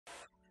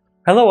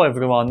Hello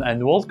everyone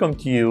and welcome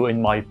to you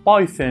in my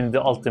Python the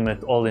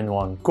Ultimate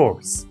All-in-One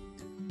course.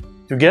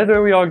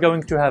 Together we are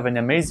going to have an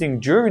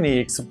amazing journey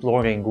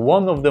exploring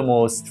one of the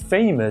most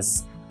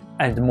famous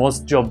and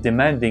most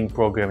job-demanding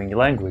programming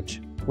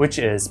language, which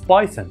is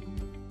Python.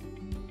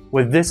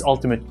 With this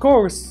Ultimate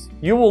course,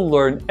 you will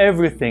learn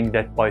everything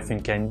that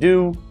Python can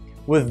do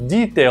with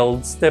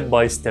detailed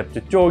step-by-step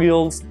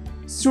tutorials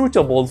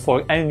suitable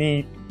for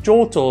any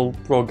total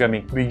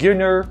programming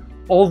beginner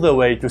all the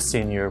way to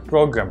senior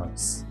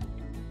programmers.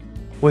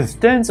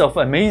 With tons of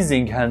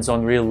amazing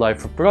hands-on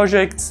real-life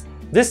projects,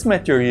 this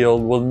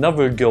material will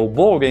never go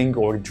boring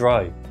or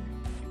dry.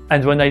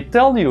 And when I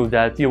tell you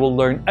that you will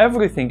learn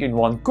everything in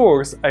one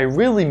course, I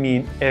really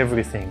mean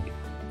everything.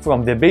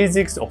 From the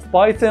basics of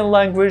Python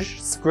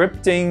language,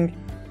 scripting,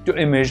 to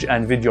image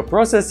and video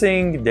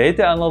processing,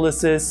 data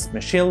analysis,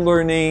 machine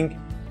learning,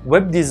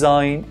 web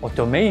design,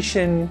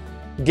 automation,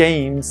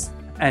 games,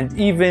 and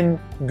even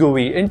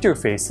GUI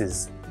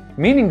interfaces.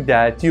 Meaning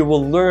that you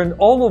will learn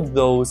all of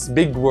those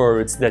big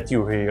words that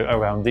you hear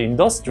around the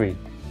industry.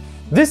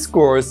 This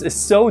course is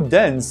so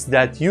dense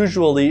that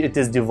usually it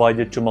is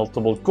divided to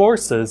multiple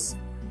courses,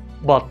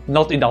 but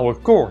not in our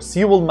course.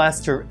 You will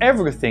master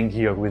everything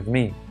here with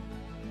me.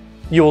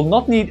 You will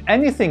not need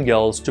anything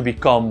else to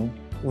become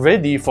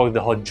ready for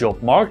the hot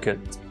job market.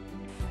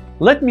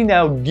 Let me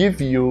now give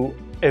you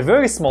a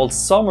very small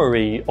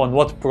summary on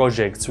what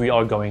projects we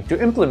are going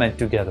to implement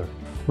together.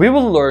 We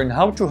will learn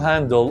how to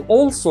handle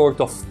all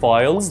sorts of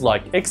files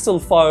like Excel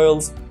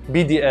files,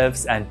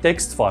 PDFs, and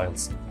text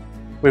files.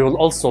 We will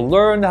also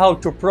learn how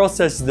to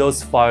process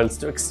those files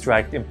to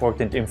extract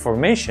important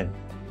information.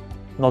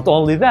 Not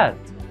only that,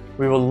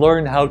 we will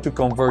learn how to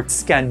convert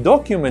scanned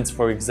documents,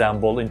 for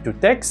example, into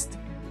text,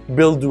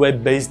 build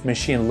web-based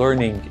machine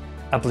learning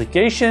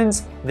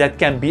applications that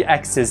can be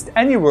accessed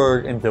anywhere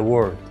in the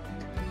world.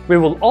 We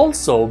will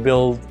also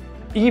build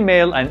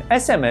email and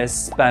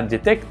SMS spam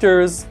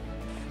detectors,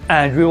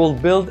 and we will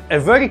build a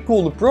very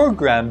cool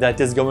program that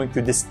is going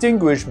to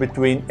distinguish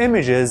between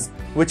images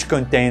which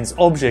contains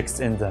objects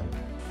in them.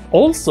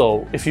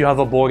 Also, if you have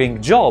a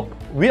boring job,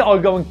 we are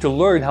going to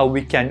learn how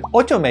we can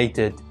automate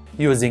it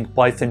using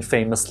Python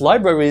famous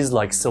libraries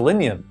like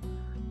Selenium,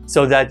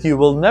 so that you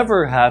will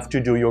never have to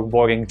do your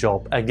boring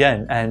job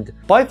again, and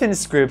Python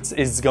scripts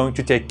is going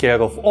to take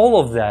care of all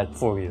of that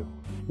for you.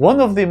 One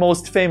of the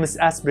most famous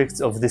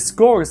aspects of this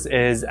course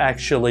is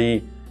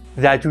actually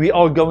that we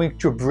are going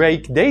to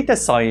break data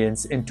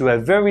science into a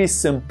very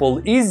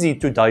simple, easy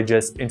to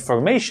digest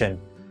information.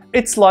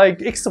 It's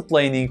like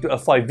explaining to a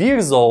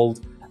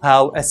 5-year-old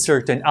how a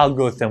certain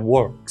algorithm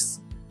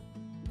works.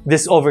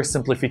 This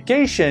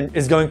oversimplification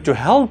is going to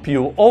help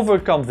you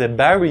overcome the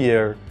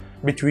barrier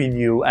between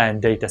you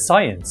and data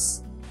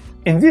science.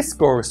 In this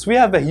course, we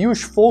have a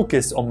huge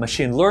focus on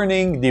machine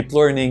learning, deep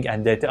learning,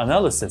 and data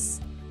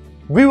analysis.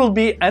 We will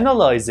be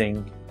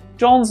analyzing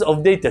tons of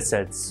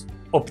datasets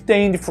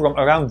obtained from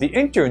around the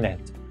internet,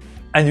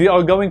 and we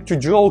are going to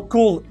draw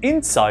cool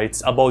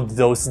insights about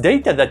those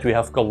data that we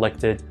have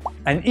collected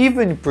and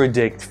even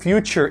predict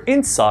future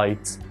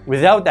insights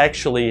without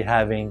actually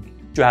having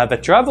to have a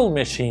travel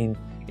machine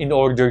in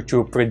order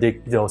to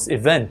predict those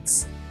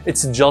events.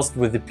 It's just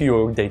with the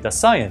pure data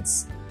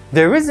science.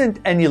 There isn't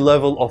any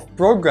level of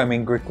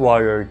programming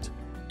required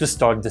to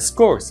start this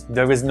course.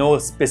 There is no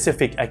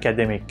specific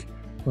academic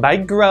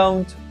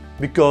background,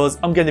 because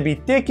I'm going to be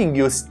taking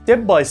you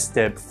step by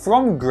step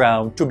from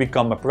ground to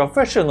become a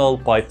professional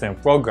Python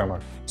programmer.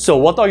 So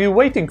what are you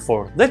waiting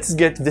for? Let's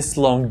get this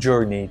long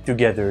journey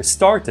together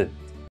started.